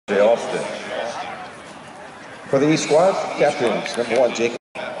For the East squad, captains, number 1, Jacob.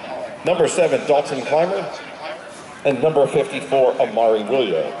 Number 7, Dalton Clymer. And number 54, Amari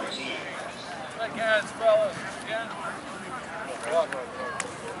Williams.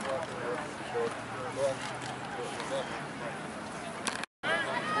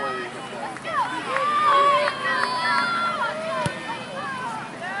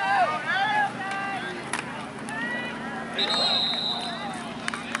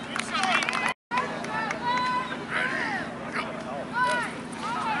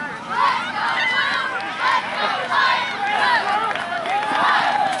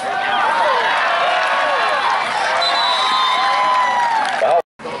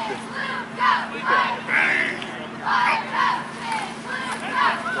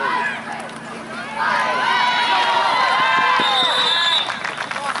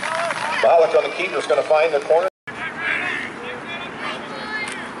 Malik on the keeper is going to find the corner.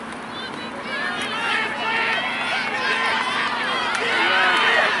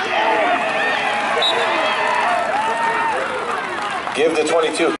 Give the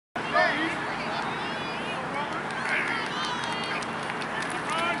 22.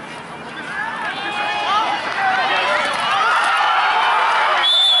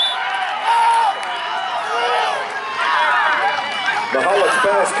 Mahalik's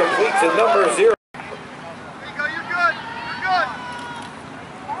pass complete to number 0.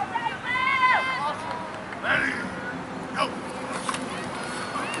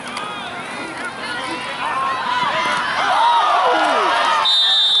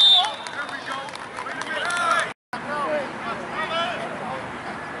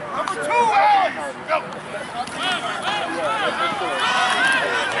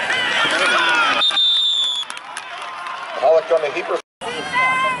 Mahalik on the keeper.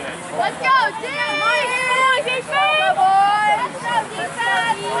 Let's go, team! Defense! Let's go,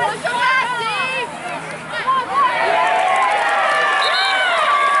 defense! Let's go back, team!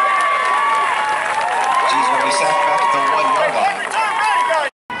 He's going to be sacked back at the 1-yard line.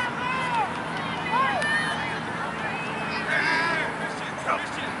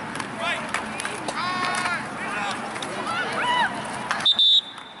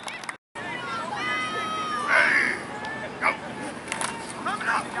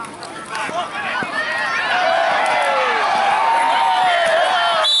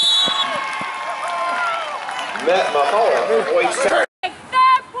 Matt Mahalik waits. Make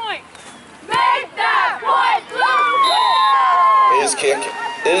that point! Make that point! His kick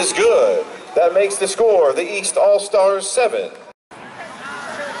is good. That makes the score the East All-Stars 7.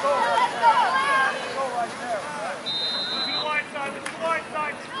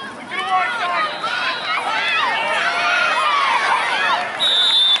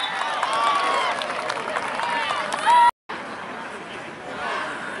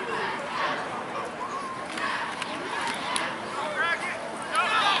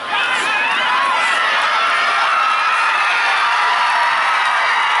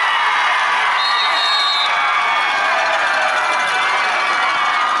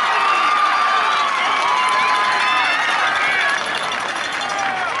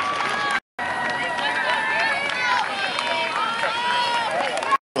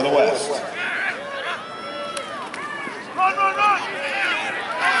 For the West. Run, run, run!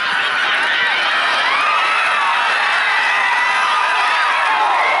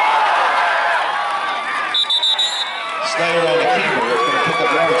 Snyder on the keeper is going to pick up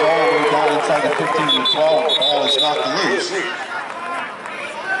yards all the way down inside the 15 to 12. The ball is knocked loose.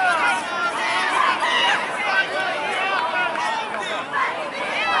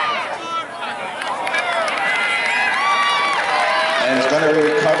 And it's going to be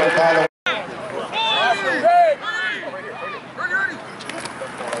recovered by the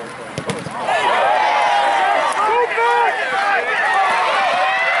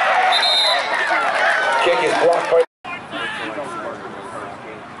kick is blocked by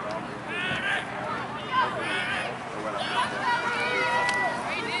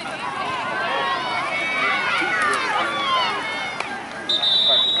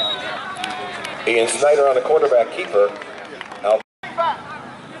Ian Snyder on the quarterback keeper. Out.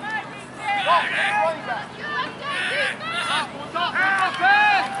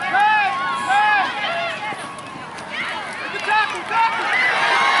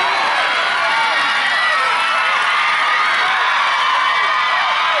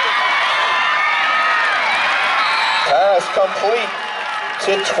 Pass complete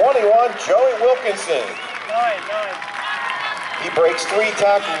to 21, Joey Wilkinson. He breaks 3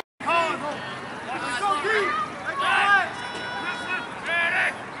 tackles.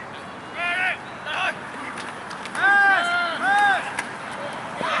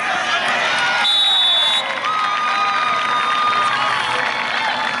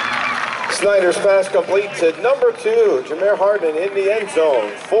 Snyder's pass complete to number 2, Jameer Harden in the end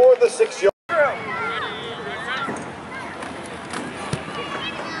zone for the 6-yard.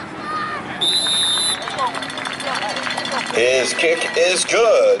 His kick is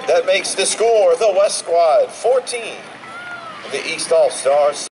good. That makes the score the West Squad 14, the East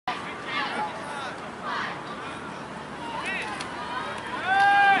All-Stars.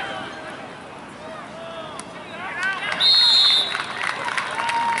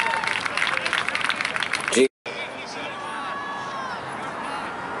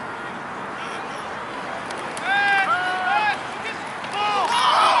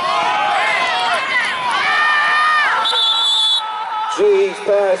 G's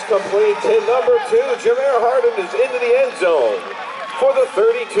pass complete to number 2, Jameer Harden is into the end zone for the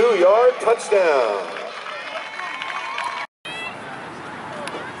 32-yard touchdown.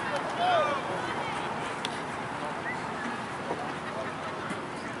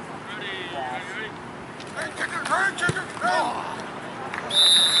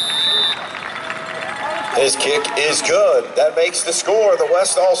 His kick is good. That makes the score the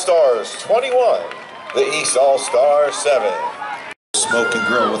West All-Stars 21, the East All-Stars 7. Smoke and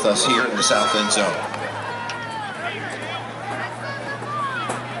grill with us here in the South End Zone.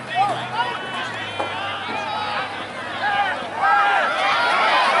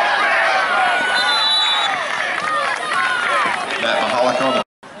 Matt Mahalik on the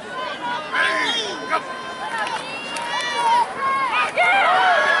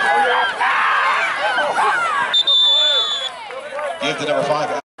give to number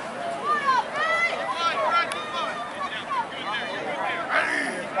 5.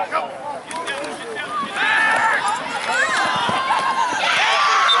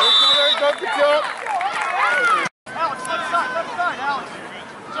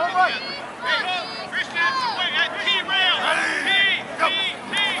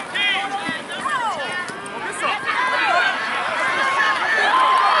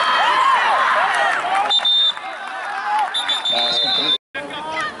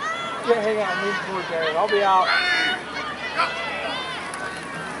 Hang out, move towards there. I'll be out.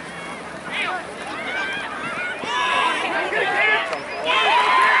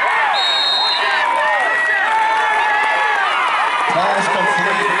 Pass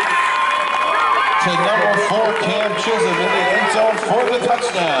complete to number 4, Cam Chisholm in the end zone for the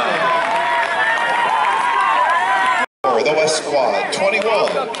touchdown. For the West Squad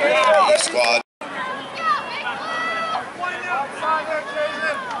 21, the East Squad.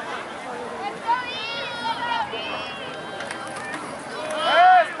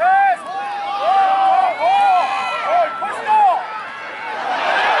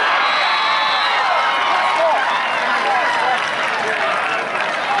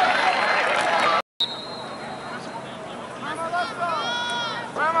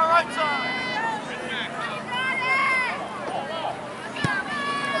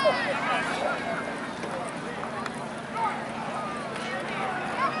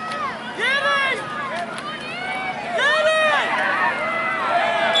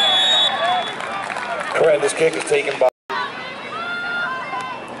 This kick is taken by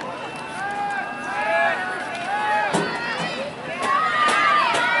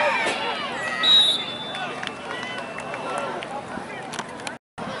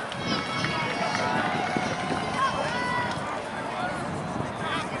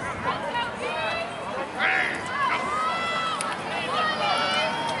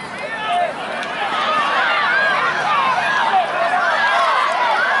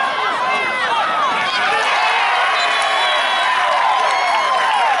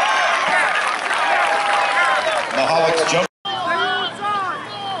jump.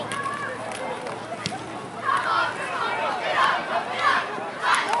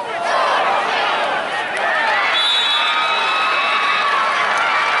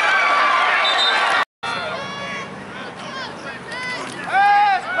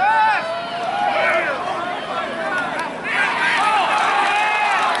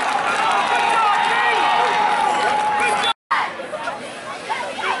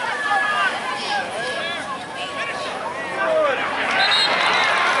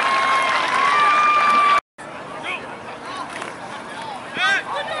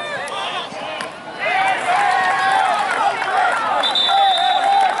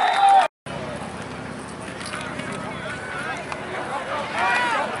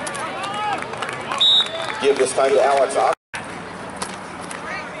 Give this time to Alex. Back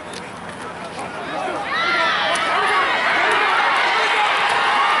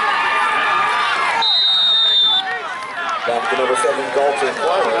to number 7, Dalton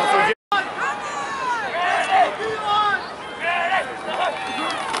Clymer.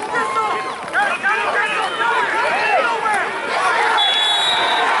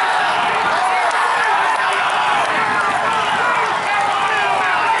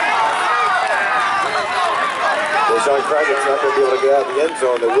 Tyler Craggett's not going to be able to get out of the end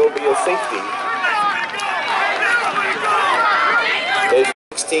zone. There will be a safety. It's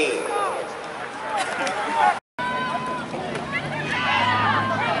 16.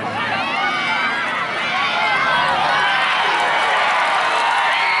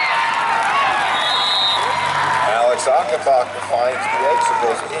 Alex Achenbach finds the exit and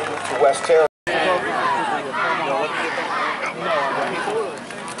goes into West Terra.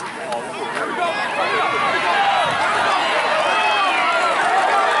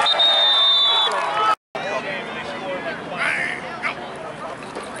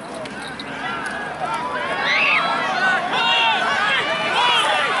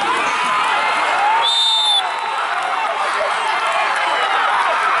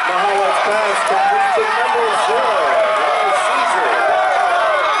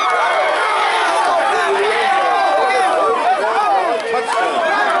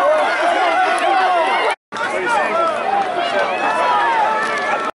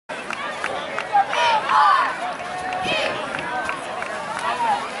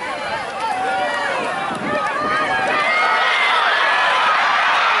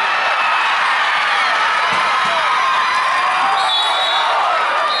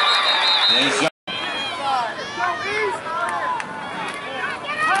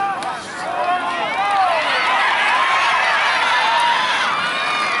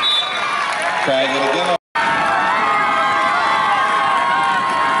 Craggett again.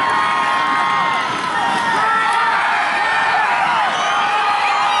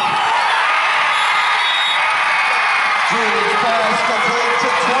 Julian's pass complete to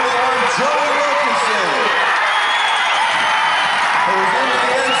 21, Joey Wilkinson, who's into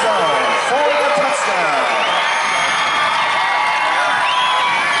the end zone for the touchdown.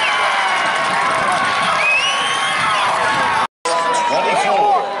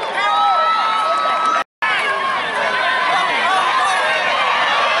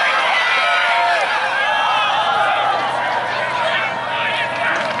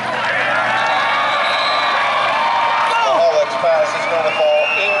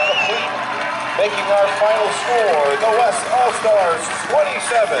 Making our final score, the West All-Stars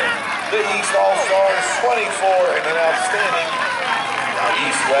 27, the East All-Stars 24, in an outstanding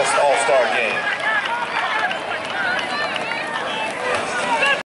East-West All-Star game.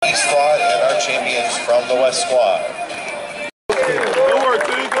 East squad and our champions from the West squad. Go work,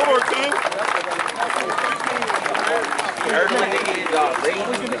 team. Go work, team.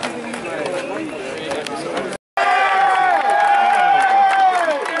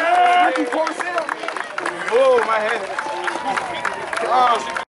 Oh, my head. Oh,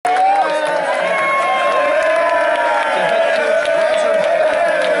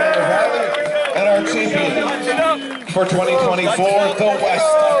 And our champion for 2024, the West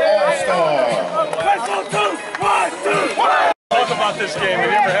All-Star. Talk about this game.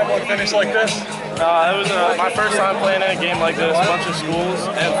 Have you ever had one finish like this? It was my first time playing in a game like this, a bunch of schools,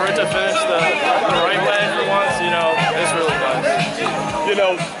 and for it to finish the right way for once, you know, it's really nice. You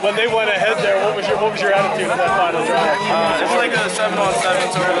know, when they went ahead there, what was your attitude in that final drive? It's like a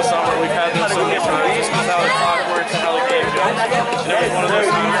 7-on-7s over the summer. We've had this so many times, just because how the clock works and how the game goes. And every one of those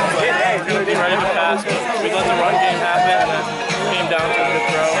teams was like, we would be ready to pass, but we let the run game happen, and then it came down to a good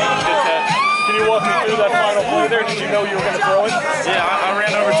throw, good catch. Can you walk me through that final play there? Did you know you were going to throw it? Yeah, I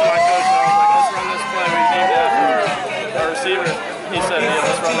ran over to my coach and I was like, let's run this play. We named it after our receiver. He said, yeah,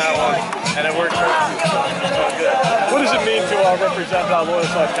 let's run that one. And it worked perfectly. So good. What does it mean to represent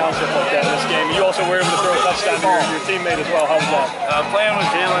Loyalside Township like that in this game? You also were able to throw a touchdown to your teammate as well. How was that? Playing with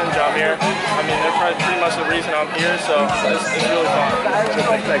Jalen and Jameer, I mean, they're pretty much the reason I'm here, so it's really fun.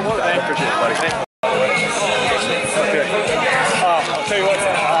 Thank you. Appreciate it, buddy. Thank you. Okay. I'll tell you what,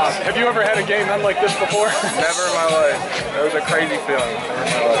 have you ever had a game unlike this before? never in my life. It was a crazy feeling. Never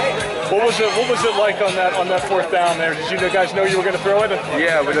in my life. What was it like on that fourth down there? Did you guys know you were going to throw it?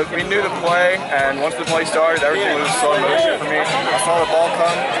 Yeah, we knew the play, and once the play started, everything was slow motion for me. I saw the ball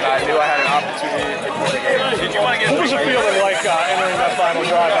come, and I knew I had an opportunity to win the game. Did you want to get? What was it feeling like entering that final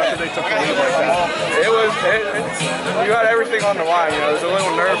drive after they took the lead like that? You had everything on the line. You know, it was a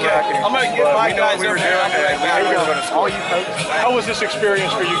little nerve-wracking. I'm going to get my guys we were doing, and we knew we were going to score. How was this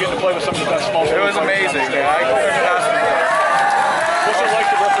experience for you getting to play with some of the best small? It was amazing. Yeah, I couldn't ask for more. What's it like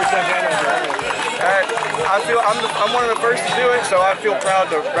to represent Hanover? I feel I'm one of the first to do it, so I feel proud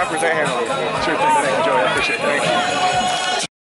to represent Hanover. Sure thing. Thank you, Joey. I appreciate it. Thank you.